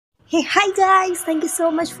Hey, hi guys! Thank you so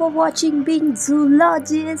much for watching Being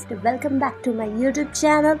Zoologist. Welcome back to my YouTube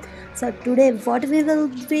channel. So today, what we will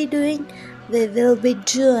be doing?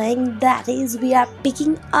 That is, we are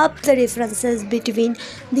picking up the differences between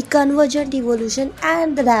the convergent evolution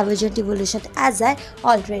and the divergent evolution, as I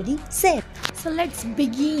already said. So let's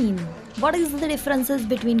begin. What is the differences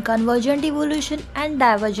between convergent evolution and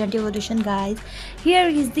divergent evolution, guys? Here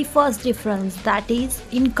is the first difference, that is,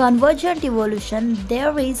 in convergent evolution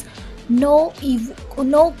there is no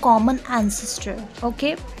common ancestor,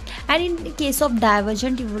 okay, and in the case of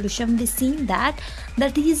divergent evolution we seen that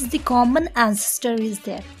is the common ancestor is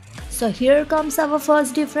there. So here comes our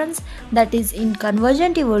first difference, that is, in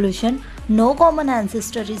convergent evolution no common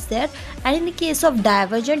ancestor is there, and in the case of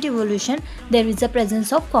divergent evolution there is a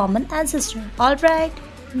presence of common ancestor. All right,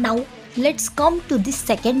 now let's come to the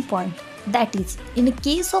second point, that is, in the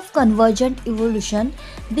case of convergent evolution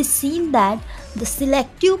we seen that the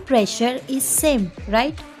selective pressure is same,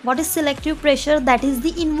 right? What is selective pressure? That is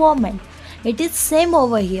the environment, it is same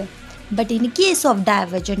over here. But in the case of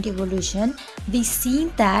divergent evolution we see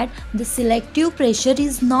that the selective pressure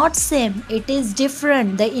is not same, it is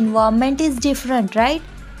different, the environment is different, right?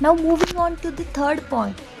 Now moving on to the third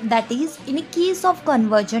point, that is, in the case of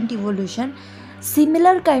convergent evolution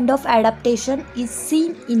similar kind of adaptation is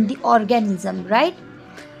seen in the organism, right?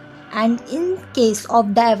 And in case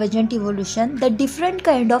of divergent evolution the different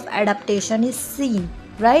kind of adaptation is seen,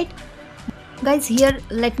 right? Guys, here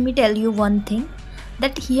let me tell you one thing,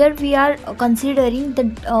 that here we are considering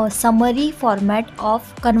the summary format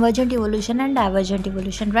of convergent evolution and divergent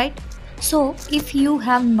evolution, right? So if you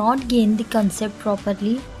have not gained the concept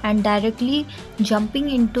properly and directly jumping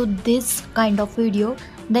into this kind of video,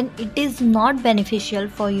 then it is not beneficial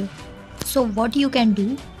for you. So what you can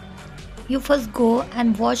do, you first go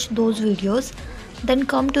and watch those videos, then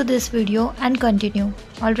come to this video and continue.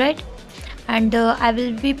 All right, and I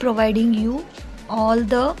will be providing you all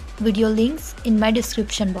the video links in my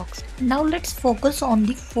description box. Now let's focus on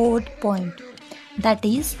the fourth point, that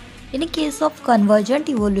is, in a case of convergent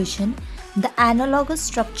evolution the analogous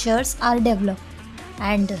structures are developed,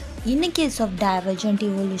 and in a case of divergent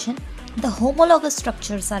evolution the homologous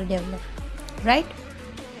structures are developed, right?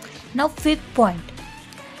 Now fifth point,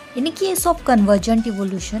 in a case of convergent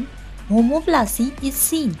evolution homoplasy is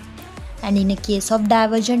seen, and in a case of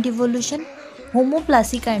divergent evolution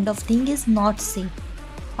homoplasy kind of thing is not seen.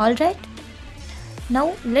 All right,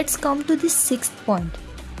 now let's come to the sixth point.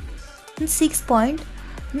 In sixth point,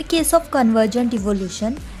 in the case of convergent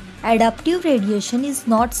evolution adaptive radiation is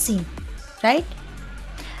not seen, right?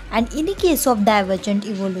 And in the case of divergent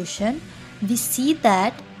evolution we see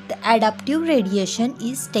that the adaptive radiation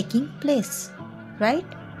is taking place, right?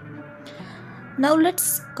 Now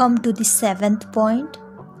let's come to the seventh point,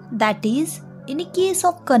 that is, in a case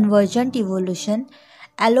of convergent evolution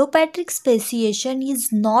allopatric speciation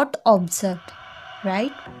is not observed,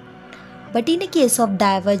 right? But in a case of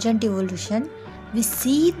divergent evolution we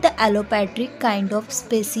see the allopatric kind of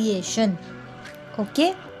speciation,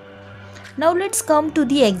 okay? Now let's come to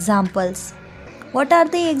the examples. What are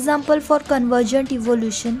the examples for convergent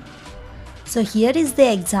evolution? So here is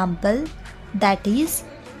the example, that is,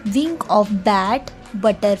 wing of bat,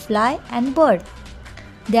 butterfly and bird.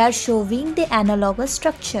 They are showing the analogous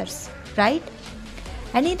structures, right?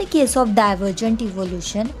 And in the case of divergent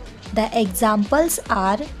evolution the examples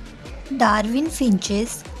are Darwin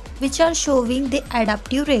finches, which are showing the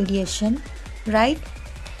adaptive radiation, right?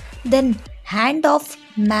 Then hand of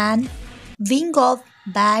man, wing of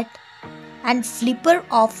bat and flipper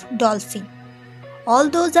of dolphin, all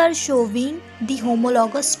those are showing the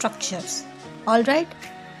homologous structures. All right,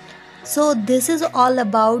 so this is all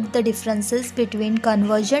about the differences between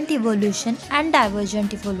convergent evolution and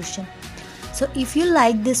divergent evolution. So if you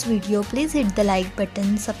like this video, please hit the like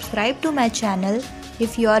button, subscribe to my channel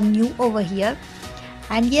if you are new over here,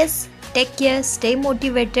 and yes, take care, stay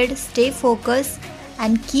motivated, stay focused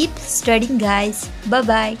and keep studying, guys. Bye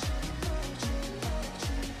bye.